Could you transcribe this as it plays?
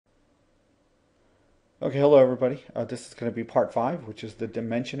Okay, hello everybody. This is going to be part 5, which is the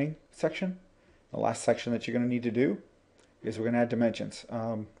dimensioning section. The last section that you're going to need to do is we're going to add dimensions.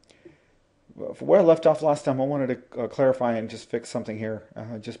 For where I left off last time, I wanted to clarify and just fix something here.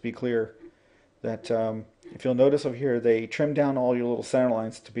 Just be clear that if you'll notice over here, they trim down all your little center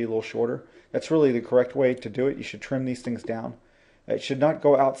lines to be a little shorter. That's really the correct way to do it. You should trim these things down. It should not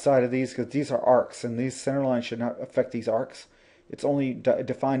go outside of these because these are arcs, and these center lines should not affect these arcs. It's only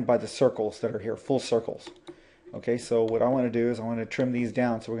defined by the circles that are here, full circles. Okay, so what I want to do is I want to trim these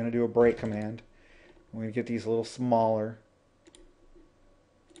down. So we're going to do a break command. We're going to get these a little smaller.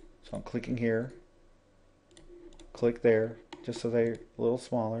 So I'm clicking here, click there, just so they're a little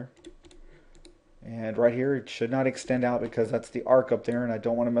smaller. And right here, it should not extend out because that's the arc up there, and I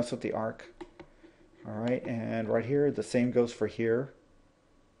don't want to mess with the arc. All right, and right here, the same goes for here.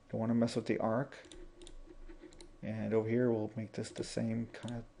 Don't want to mess with the arc. And over here, we'll make this the same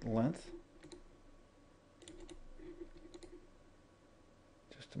kind of length,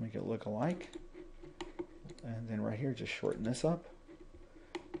 just to make it look alike. And then right here, just shorten this up.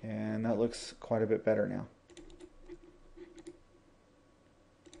 And that looks quite a bit better now.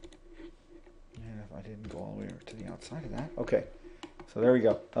 And if I didn't go all the way over to the outside of that. Okay, so there we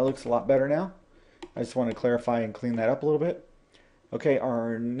go. That looks a lot better now. I just want to clarify and clean that up a little bit. Okay,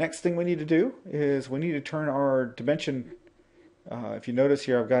 our next thing we need to do is we need to turn our dimension. If you notice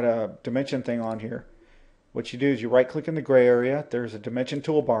here, I've got a dimension thing on here. What you do is you right click in the gray area. There's a dimension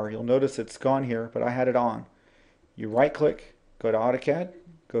toolbar. You'll notice it's gone here, but I had it on. You right click, go to AutoCAD,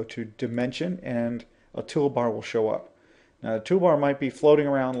 go to dimension, and a toolbar will show up. Now the toolbar might be floating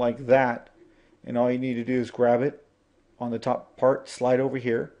around like that, and all you need to do is grab it on the top part, slide over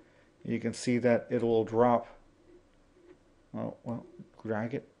here. You can see that it will drop. Oh, well,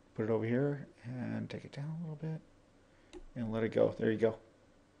 drag it, put it over here, and take it down a little bit, and let it go. There you go.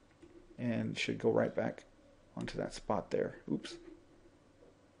 And it should go right back onto that spot there. Oops.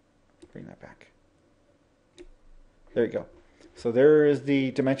 Bring that back. There you go. So there is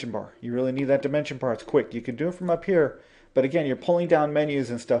the dimension bar. You really need that dimension bar. It's quick. You can do it from up here, but again, you're pulling down menus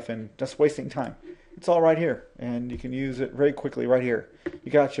and stuff and just wasting time. It's all right here, and you can use it very quickly right here.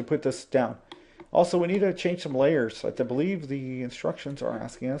 You can actually put this down. Also, we need to change some layers. I believe the instructions are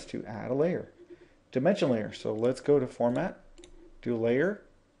asking us to add a layer, dimension layer. So let's go to Format, do Layer,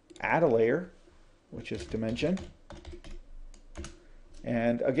 add a layer, which is Dimension.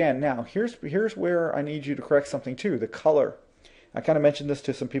 And again, now here's where I need you to correct something too, the color. I kind of mentioned this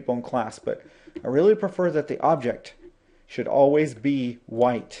to some people in class, but I really prefer that the object should always be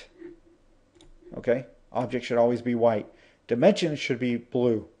white. Okay, object should always be white. Dimension should be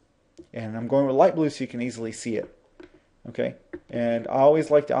blue. And I'm going with light blue so you can easily see it. Okay, and I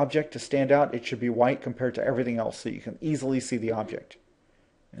always like the object to stand out. It should be white compared to everything else so you can easily see the object.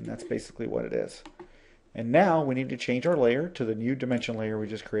 And that's basically what it is. And now we need to change our layer to the new dimension layer we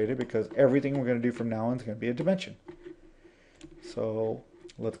just created, because everything we're going to do from now on is going to be a dimension. So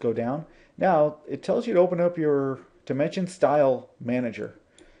let's go down. Now it tells you to open up your dimension style manager.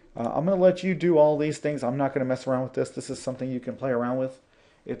 I'm going to let you do all these things. I'm not going to mess around with this. This is something you can play around with.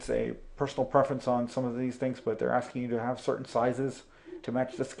 It's a personal preference on some of these things, but they're asking you to have certain sizes to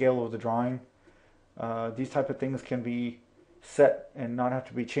match the scale of the drawing. These type of things can be set and not have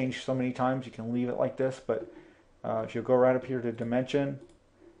to be changed so many times. You can leave it like this, but if you go right up here to dimension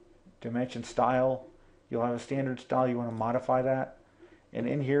style, you'll have a standard style. You want to modify that, and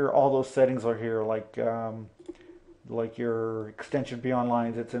in here all those settings are here, like your extension beyond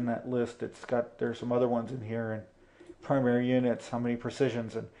lines. It's in that list. There's some other ones in here, and primary units, how many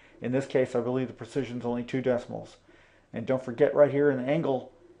precisions, and in this case I believe the precision is only 2 decimals. And don't forget right here in the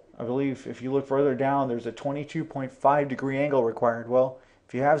angle, I believe if you look further down, there's a 22.5 degree angle required. Well,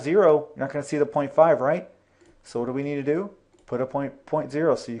 if you have 0, you're not going to see the 0.5, right? So what do we need to do? Put a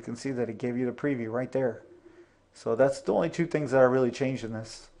 0.0 so you can see that it gave you the preview right there. So that's the only 2 things that are really changed in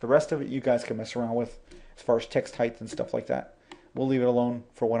this. The rest of it you guys can mess around with as far as text height and stuff like that. We'll leave it alone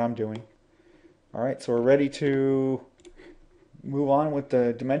for what I'm doing. Alright, so we're ready to move on with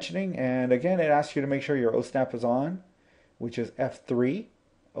the dimensioning, and again it asks you to make sure your OSNAP is on, which is F3,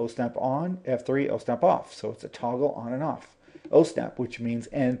 OSNAP on, F3, OSNAP off. So it's a toggle on and off. OSNAP, which means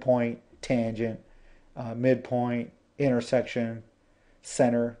endpoint, tangent, midpoint, intersection,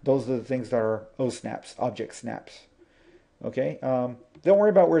 center. Those are the things that are OSNAPs, object snaps. Okay, don't worry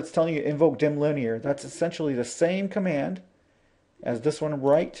about where it's telling you invoke dim linear. That's essentially the same command as this one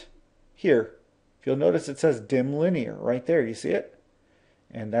right here. If you'll notice, it says dim linear right there. You see it?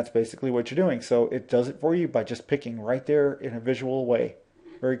 And that's basically what you're doing. So it does it for you by just picking right there in a visual way,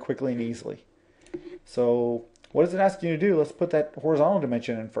 very quickly and easily. So what does it ask you to do? Let's put that horizontal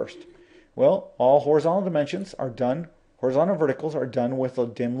dimension in first. Well, all horizontal dimensions are done, horizontal verticals are done with a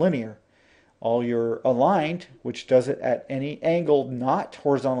dim linear. All your aligned, which does it at any angle not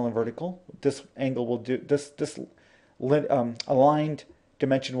horizontal and vertical, this angle will do, this aligned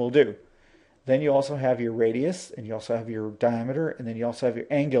dimension will do. Then you also have your radius, and you also have your diameter, and then you also have your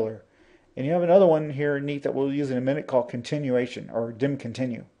angular. And you have another one here neat that we'll use in a minute called continuation, or dim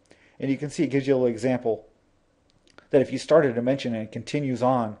continue. And you can see it gives you a little example that if you start a dimension and it continues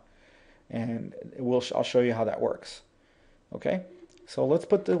on, and I'll show you how that works. Okay, so let's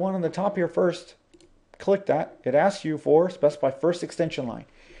put the one on the top here first. Click that. It asks you for specify first extension line.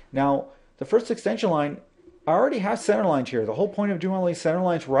 Now, the first extension line, I already have center lines here. The whole point of doing all these center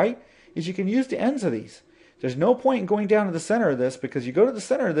lines right is you can use the ends of these. There's no point in going down to the center of this, because you go to the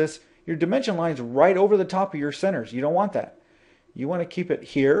center of this, your dimension line's right over the top of your centers. You don't want that. You want to keep it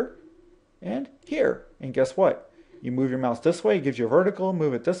here and here. And guess what? You move your mouse this way, it gives you a vertical.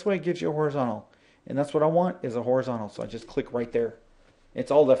 Move it this way, it gives you a horizontal. And that's what I want, is a horizontal. So I just click right there.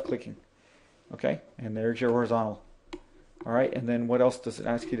 It's all left clicking. Okay, and there's your horizontal. All right, and then what else does it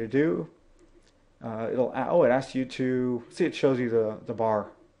ask you to do? It asks you to, see, it shows you the bar.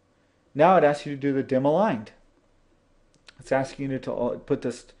 Now it asks you to do the dim aligned. It's asking you to put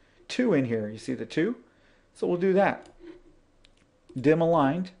this 2 in here. You see the 2? So we'll do that. Dim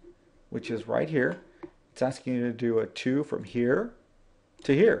aligned, which is right here. It's asking you to do a 2 from here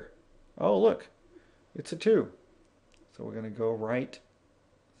to here. Oh, look, it's a 2. So we're going to go right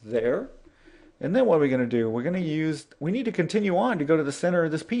there. And then what are we going to do? We're going to we need to continue on to go to the center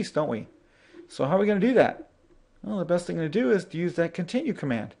of this piece, don't we? So how are we going to do that? Well, the best thing to do is to use that continue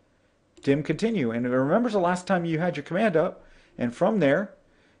command. Dim continue. And it remembers the last time you had your command up. And from there,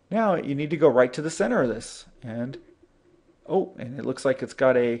 now you need to go right to the center of this. And, oh, and it looks like it's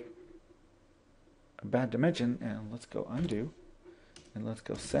got a bad dimension. And let's go undo. And let's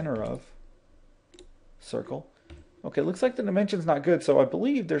go center of circle. Okay, looks like the dimension's not good, so I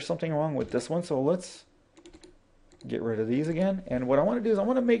believe there's something wrong with this one. So let's get rid of these again. And what I want to do is I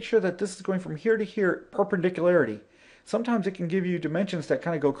want to make sure that this is going from here to here, perpendicularity. Sometimes it can give you dimensions that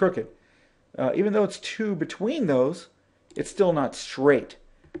kind of go crooked. Even though it's 2 between those, it's still not straight.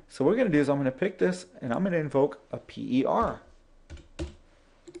 So what we're going to do is I'm going to pick this and I'm going to invoke a PER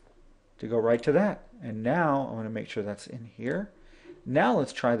to go right to that. And now I want to make sure that's in here. Now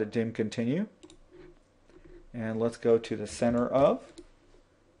let's try the dim continue. And let's go to the center of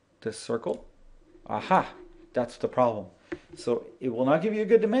this circle. Aha, that's the problem. So it will not give you a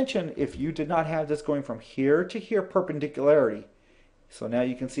good dimension if you did not have this going from here to here perpendicularity. So now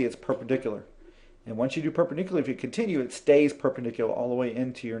you can see it's perpendicular. And once you do perpendicular, if you continue, it stays perpendicular all the way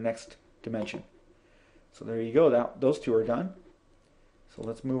into your next dimension. So there you go. Those 2 are done. So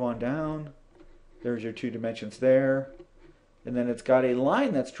let's move on down. There's your 2 dimensions there. And then it's got a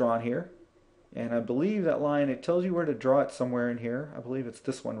line that's drawn here. And I believe that line, it tells you where to draw it somewhere in here. I believe it's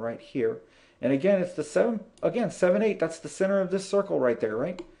this one right here. And again, it's the 7, 8. That's the center of this circle right there,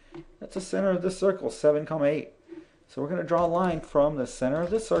 right? That's the center of this circle, 7, 8. So we're going to draw a line from the center of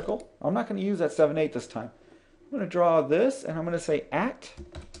this circle. I'm not going to use that 7, 8 this time. I'm going to draw this, and I'm going to say at.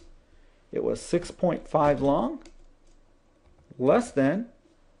 It was 6.5 long, less than,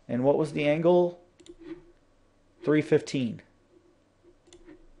 and what was the angle? 315.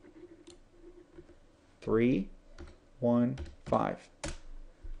 315.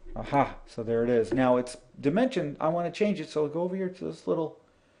 Aha, so there it is. Now its dimension, I want to change it, so I'll go over here to this little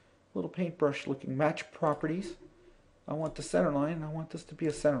paintbrush looking match properties. I want the center line, and I want this to be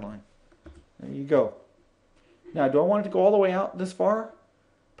a center line. There you go. Now, do I want it to go all the way out this far?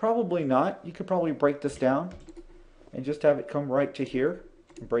 Probably not. You could probably break this down and just have it come right to here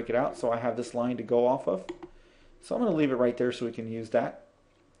and break it out so I have this line to go off of. So I'm going to leave it right there so we can use that.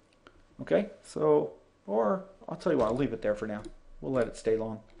 Okay, so, or I'll tell you what, I'll leave it there for now. We'll let it stay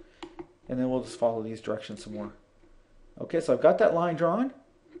long. And then we'll just follow these directions some more. Okay, so I've got that line drawn.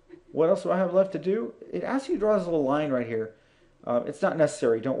 What else do I have left to do? It asks you to draw this little line right here. It's not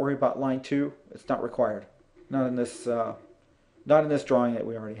necessary. Don't worry about line 2. It's not required. Not in this drawing that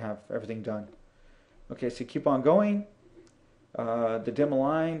we already have everything done. Okay, so keep on going. The dim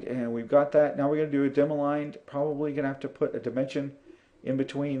aligned, and we've got that. Now we're going to do a dim aligned. Probably going to have to put a dimension in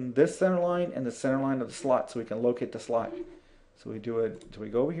between this center line and the center line of the slot so we can locate the slot. So we do it. So we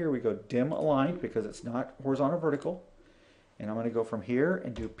go over here. We go dim aligned because it's not horizontal vertical. And I'm going to go from here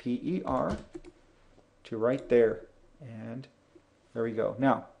and do PER to right there. And there we go.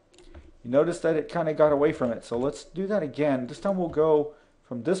 Now, you notice that it kind of got away from it. So let's do that again. This time we'll go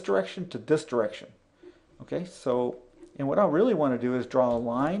from this direction to this direction. Okay, so, and what I really want to do is draw a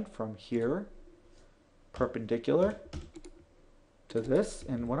line from here, perpendicular to this.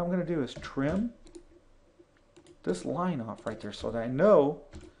 And what I'm going to do is trim this line off right there so that I know,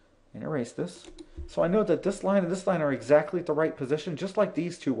 and erase this, so I know that this line and this line are exactly at the right position, just like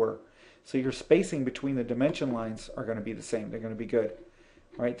these two were. So your spacing between the dimension lines are going to be the same. They're going to be good.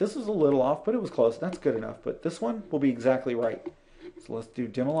 All right, this was a little off, but it was close. That's good enough. But this one will be exactly right. So let's do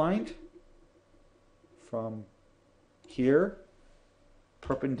dim aligned from here,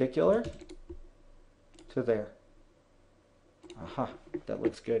 perpendicular to there. Aha, that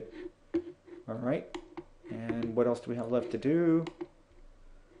looks good. All right, and what else do we have left to do?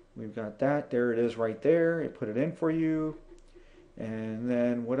 We've got that. There it is right there. It put it in for you. And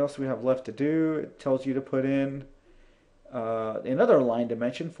then what else do we have left to do? It tells you to put in another line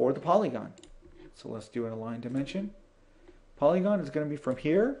dimension for the polygon. So let's do an align dimension. Polygon is going to be from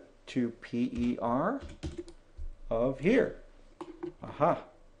here to PER of here. Aha.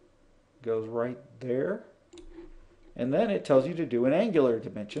 Goes right there. And then it tells you to do an angular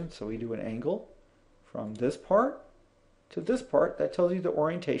dimension. So we do an angle from this part to this part. That tells you the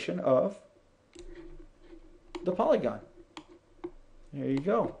orientation of the polygon. There you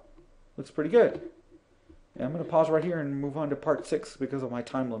go. Looks pretty good. And I'm going to pause right here and move on to part 6 because of my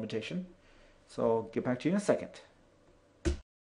time limitation. So I'll get back to you in a second.